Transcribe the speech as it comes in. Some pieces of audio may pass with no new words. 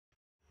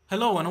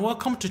Hello and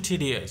welcome to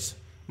TDS.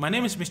 My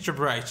name is Mr.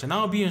 Bright and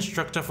I'll be your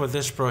instructor for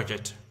this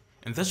project.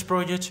 In this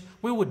project,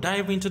 we will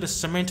dive into the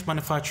cement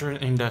manufacturing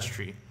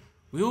industry.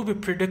 We will be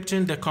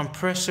predicting the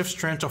compressive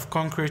strength of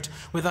concrete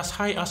with as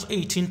high as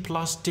 18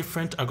 plus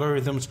different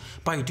algorithms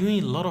by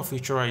doing a lot of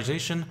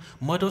featurization,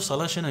 model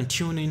selection and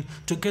tuning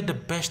to get the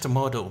best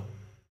model.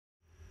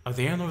 At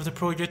the end of the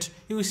project,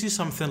 you will see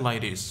something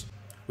like this.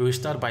 We will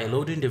start by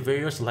loading the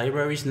various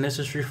libraries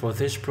necessary for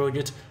this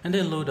project and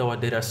then load our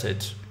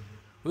dataset.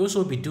 We'll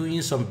also be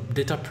doing some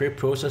data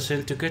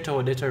pre-processing to get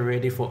our data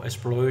ready for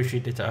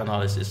exploratory data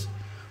analysis.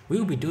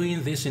 We'll be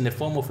doing this in the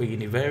form of a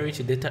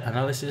univariate data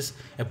analysis,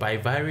 a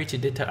bivariate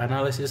data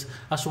analysis,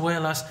 as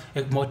well as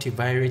a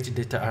multivariate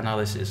data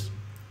analysis.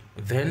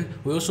 Then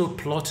we also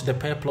plot the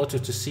pair plotter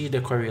to see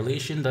the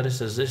correlation that is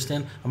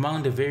existing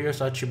among the various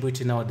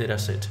attributes in our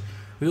dataset.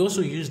 We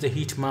also use the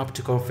heat map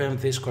to confirm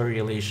this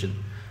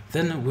correlation.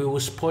 Then we will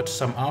spot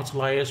some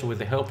outliers with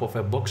the help of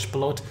a box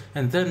plot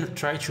and then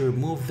try to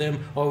remove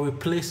them or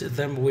replace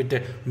them with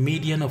the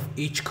median of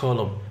each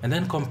column and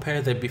then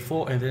compare the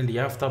before and then the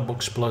after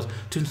box plot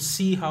to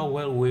see how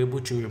well we're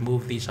able to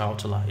remove these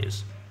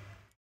outliers.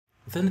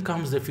 Then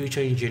comes the future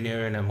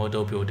engineering and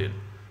model building.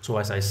 So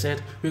as I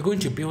said, we're going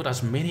to build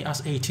as many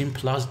as 18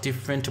 plus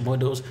different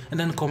models and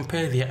then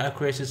compare their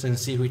accuracies and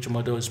see which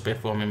model is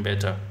performing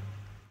better.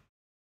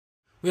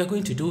 We are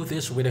going to do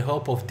this with the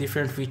help of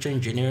different feature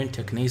engineering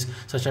techniques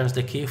such as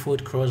the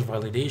k-fold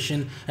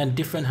cross-validation and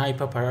different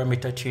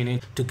hyperparameter tuning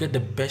to get the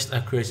best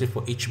accuracy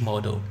for each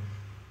model.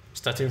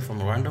 Starting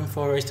from random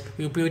forest,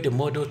 we build the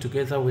model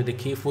together with the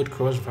k-fold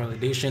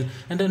cross-validation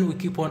and then we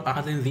keep on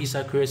adding these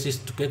accuracies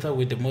together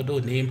with the model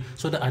name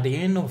so that at the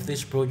end of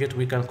this project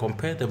we can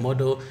compare the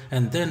model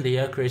and then the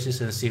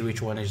accuracies and see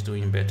which one is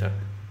doing better.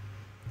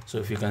 So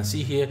if you can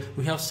see here,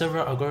 we have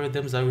several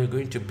algorithms that we're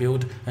going to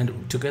build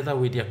and together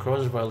with their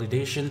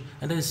cross-validation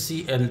and then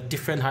see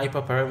different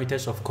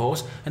hyperparameters of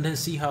course and then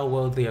see how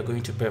well they are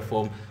going to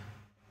perform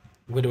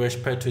with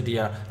respect to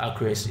their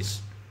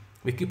accuracies.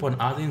 We keep on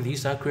adding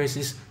these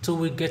accuracies till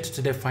we get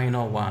to the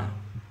final one.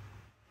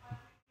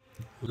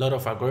 A lot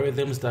of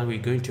algorithms that we're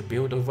going to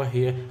build over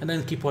here and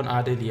then keep on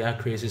adding the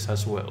accuracies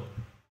as well.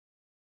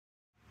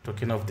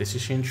 Talking of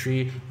decision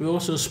tree, we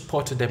also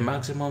spot the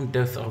maximum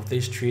depth of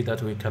this tree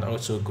that we can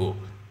also go.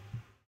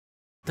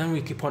 Then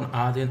we keep on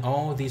adding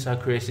all these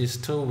accuracies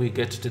till we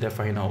get to the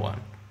final one.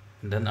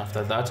 And then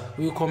after that,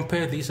 we will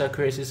compare these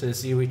accuracies and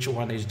see which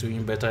one is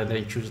doing better and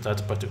then choose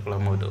that particular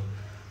model.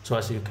 So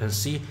as you can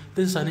see,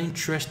 this is an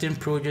interesting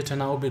project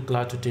and I will be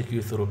glad to take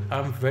you through.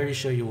 I'm very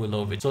sure you will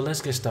love it. So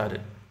let's get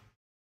started.